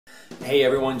Hey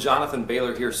everyone, Jonathan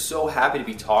Baylor here. So happy to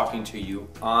be talking to you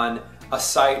on a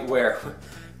site where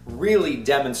really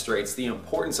demonstrates the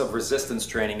importance of resistance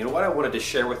training. And what I wanted to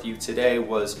share with you today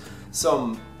was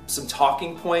some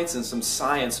talking points and some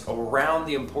science around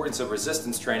the importance of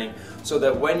resistance training, so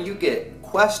that when you get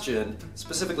questioned,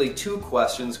 specifically two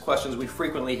questions we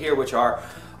frequently hear, which are,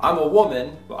 I'm a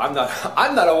woman, well, I'm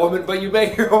not a woman, but you may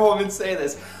hear a woman say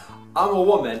this, I'm a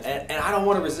woman and I don't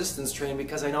want to resistance train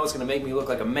because I know it's going to make me look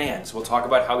like a man. So we'll talk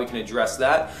about how we can address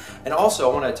that. And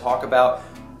also I want to talk about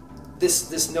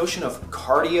this notion of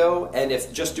cardio, and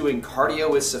if just doing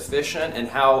cardio is sufficient, and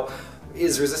how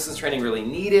is resistance training really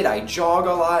needed? I jog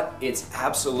a lot. It's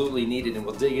absolutely needed, and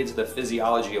we'll dig into the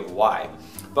physiology of why.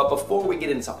 But before we get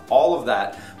into all of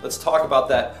that, let's talk about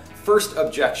that first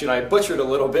objection I butchered a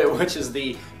little bit, which is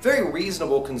the very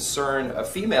reasonable concern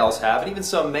females have, and even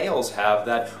some males have,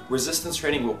 that resistance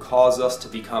training will cause us to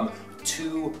become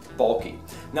too bulky.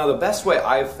 Now, the best way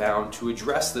I've found to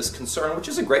address this concern, which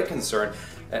is a great concern,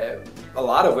 a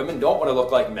lot of women don't want to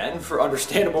look like men for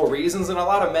understandable reasons, and a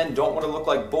lot of men don't want to look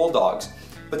like bulldogs.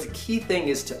 But the key thing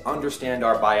is to understand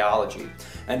our biology,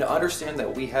 and to understand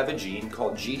that we have a gene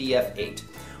called GDF8,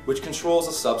 which controls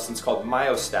a substance called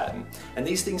myostatin. And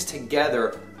these things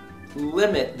together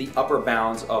limit the upper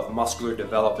bounds of muscular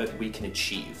development we can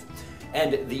achieve.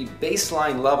 And the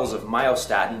baseline levels of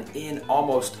myostatin in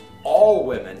almost all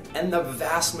women, and the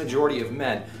vast majority of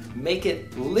men, make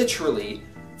it literally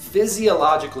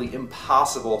physiologically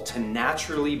impossible to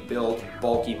naturally build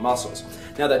bulky muscles.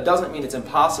 Now, that doesn't mean it's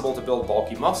impossible to build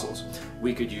bulky muscles.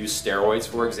 We could use steroids,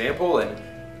 for example, and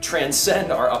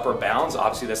transcend our upper bounds.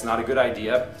 Obviously, that's not a good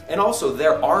idea. And also,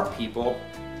 there are people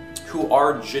who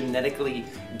are genetically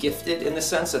gifted in the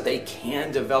sense that they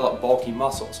can develop bulky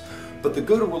muscles. But the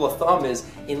good rule of thumb is,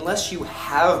 unless you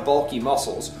have bulky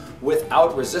muscles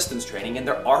without resistance training, and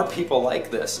there are people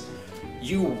like this,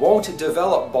 you won't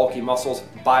develop bulky muscles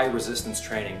by resistance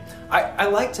training. I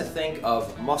like to think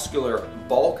of muscular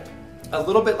bulk a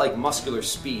little bit like muscular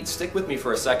speed. Stick with me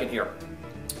for a second here.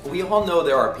 We all know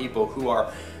there are people who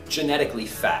are genetically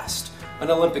fast. An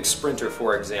Olympic sprinter,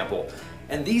 for example.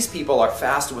 And these people are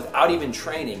fast without even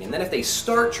training. And then if they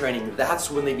start training, that's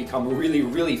when they become really,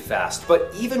 really fast.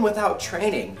 But even without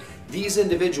training, these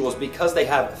individuals, because they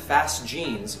have fast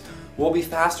genes, will be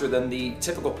faster than the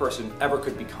typical person ever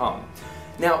could become.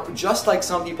 Now, just like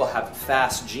some people have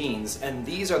fast genes, and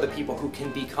these are the people who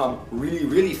can become really,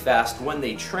 really fast when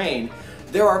they train,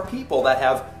 there are people that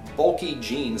have bulky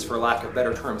genes, for lack of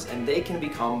better terms, and they can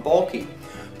become bulky.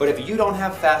 But if you don't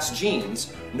have fast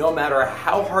genes, no matter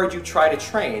how hard you try to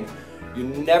train, you're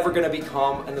never going to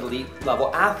become an elite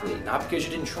level athlete. Not because you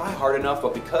didn't try hard enough,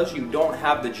 but because you don't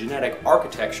have the genetic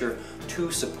architecture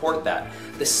to support that.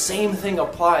 The same thing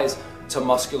applies to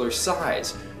muscular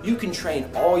size. You can train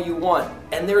all you want,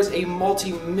 and there's a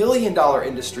multi-million-dollar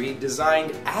industry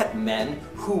designed at men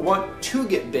who want to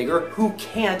get bigger, who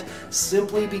can't,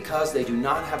 simply because they do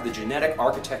not have the genetic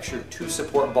architecture to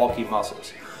support bulky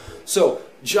muscles. So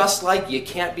just like you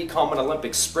can't become an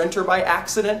Olympic sprinter by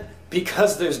accident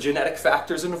because there's genetic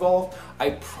factors involved,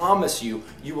 I promise you,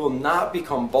 you will not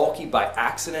become bulky by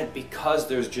accident because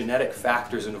there's genetic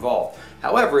factors involved.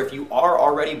 However, if you are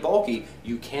already bulky,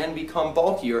 you can become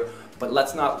bulkier, but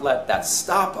let's not let that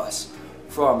stop us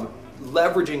from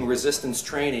leveraging resistance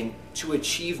training to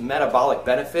achieve metabolic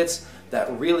benefits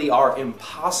that really are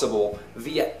impossible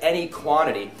via any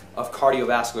quantity of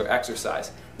cardiovascular exercise.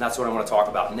 And that's what I want to talk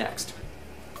about next.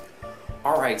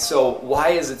 Alright, so why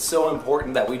is it so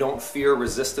important that we don't fear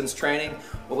resistance training?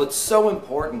 Well, it's so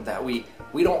important that we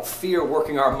don't fear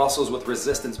working our muscles with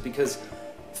resistance, because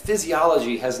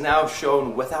physiology has now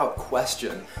shown without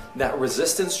question that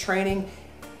resistance training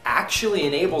actually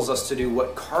enables us to do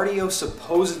what cardio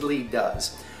supposedly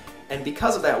does. And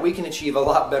because of that, we can achieve a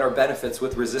lot better benefits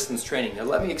with resistance training. Now,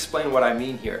 let me explain what I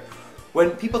mean here. When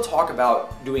people talk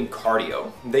about doing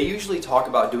cardio, they usually talk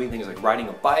about doing things like riding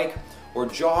a bike or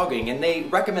jogging, and they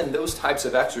recommend those types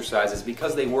of exercises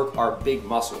because they work our big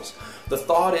muscles. The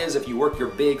thought is, if you work your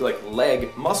big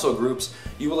leg muscle groups,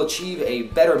 you will achieve a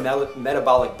better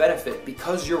metabolic benefit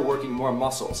because you're working more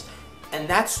muscles. And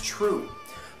that's true.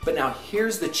 But now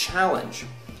here's the challenge.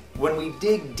 When we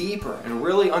dig deeper and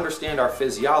really understand our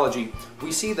physiology,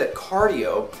 we see that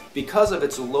cardio, because of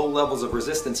its low levels of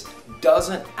resistance,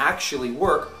 doesn't actually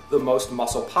work the most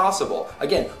muscle possible.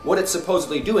 Again, what it's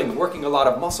supposedly doing, working a lot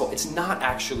of muscle, it's not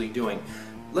actually doing.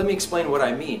 Let me explain what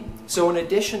I mean. So in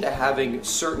addition to having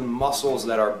certain muscles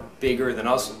that are bigger than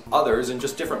others, and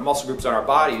just different muscle groups on our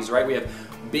bodies, right? We have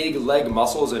big leg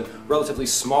muscles and relatively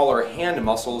smaller hand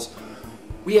muscles.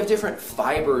 we have different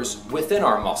fibers within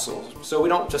our muscles. So we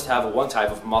don't just have one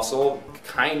type of muscle,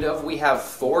 kind of. We have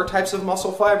 4 types of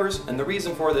muscle fibers, and the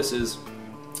reason for this is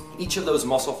each of those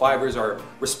muscle fibers are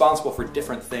responsible for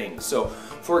different things. So,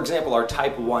 for example, our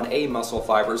type 1A muscle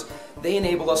fibers, they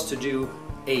enable us to do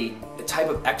a type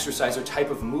of exercise or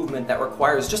type of movement that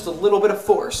requires just a little bit of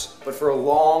force, but for a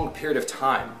long period of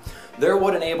time. They're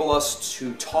what enable us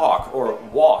to talk or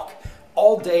walk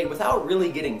all day without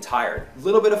really getting tired. A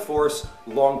little bit of force,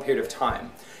 long period of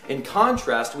time. In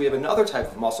contrast, we have another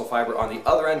type of muscle fiber on the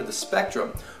other end of the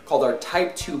spectrum called our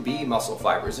type 2B muscle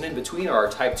fibers, and in between are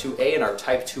our type 2A and our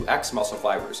type 2X muscle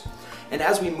fibers. And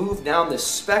as we move down this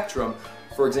spectrum,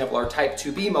 for example, our type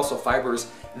 2B muscle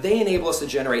fibers, they enable us to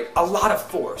generate a lot of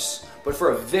force, but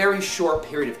for a very short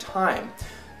period of time.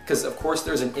 Because of course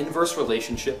there's an inverse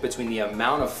relationship between the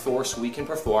amount of force we can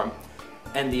perform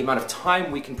and the amount of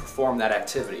time we can perform that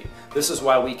activity. This is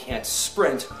why we can't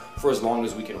sprint for as long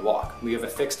as we can walk. We have a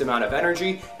fixed amount of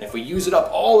energy, and if we use it up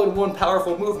all in one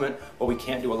powerful movement, well, we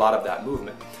can't do a lot of that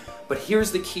movement. But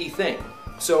here's the key thing.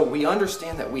 So we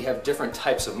understand that we have different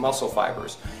types of muscle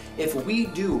fibers. If we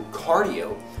do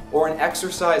cardio or an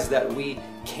exercise that we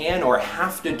can or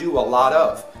have to do a lot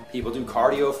of, people do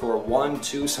cardio for 1,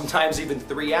 2, sometimes even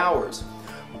 3 hours.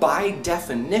 By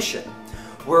definition,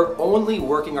 we're only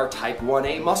working our type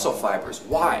 1A muscle fibers.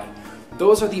 Why?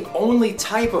 Those are the only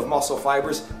type of muscle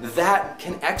fibers that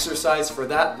can exercise for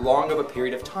that long of a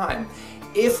period of time.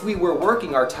 If we were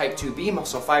working our type 2B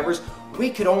muscle fibers, we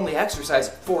could only exercise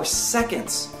for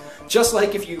seconds. Just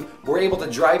like if you were able to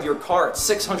drive your car at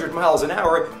 600 miles an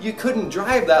hour, you couldn't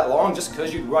drive that long just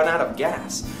because you'd run out of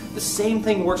gas. The same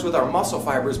thing works with our muscle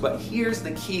fibers, but here's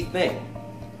the key thing.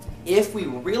 If we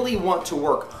really want to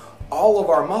work all of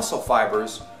our muscle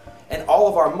fibers and all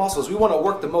of our muscles, we want to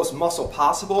work the most muscle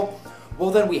possible, well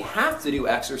then we have to do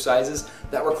exercises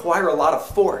that require a lot of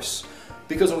force.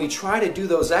 Because when we try to do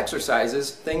those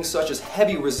exercises, things such as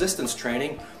heavy resistance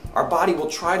training, our body will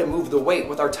try to move the weight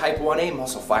with our type 1A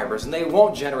muscle fibers and they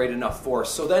won't generate enough force.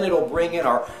 So then it'll bring in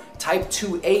our type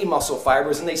 2A muscle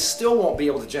fibers and they still won't be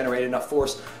able to generate enough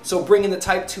force. So bring in the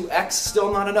type 2X,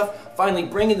 still not enough. Finally,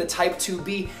 bring in the type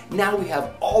 2B. Now we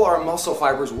have all our muscle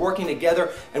fibers working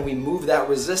together and we move that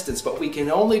resistance, but we can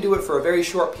only do it for a very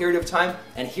short period of time.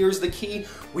 And here's the key,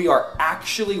 we are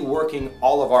actually working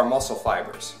all of our muscle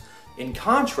fibers. In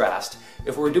contrast,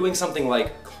 if we're doing something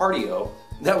like cardio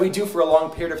that we do for a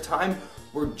long period of time,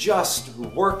 we're just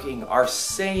working our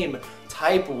same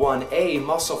type 1A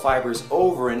muscle fibers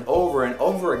over and over and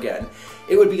over again.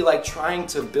 It would be like trying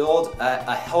to build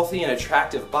a healthy and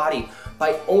attractive body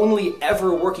by only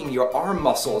ever working your arm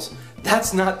muscles.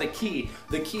 That's not the key.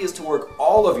 The key is to work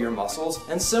all of your muscles,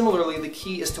 and similarly the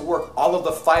key is to work all of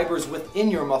the fibers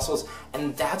within your muscles,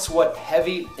 and that's what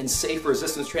heavy and safe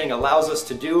resistance training allows us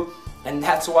to do, and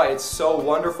that's why it's so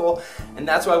wonderful, and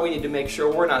that's why we need to make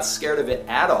sure we're not scared of it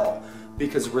at all,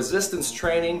 because resistance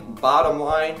training, bottom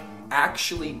line,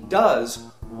 actually does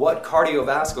what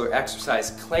cardiovascular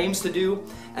exercise claims to do,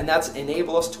 and that's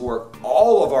enable us to work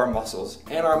all of our muscles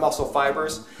and our muscle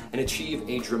fibers and achieve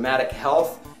a dramatic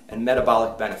health and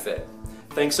metabolic benefit.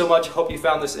 Thanks so much. Hope you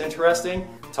found this interesting.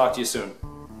 Talk to you soon.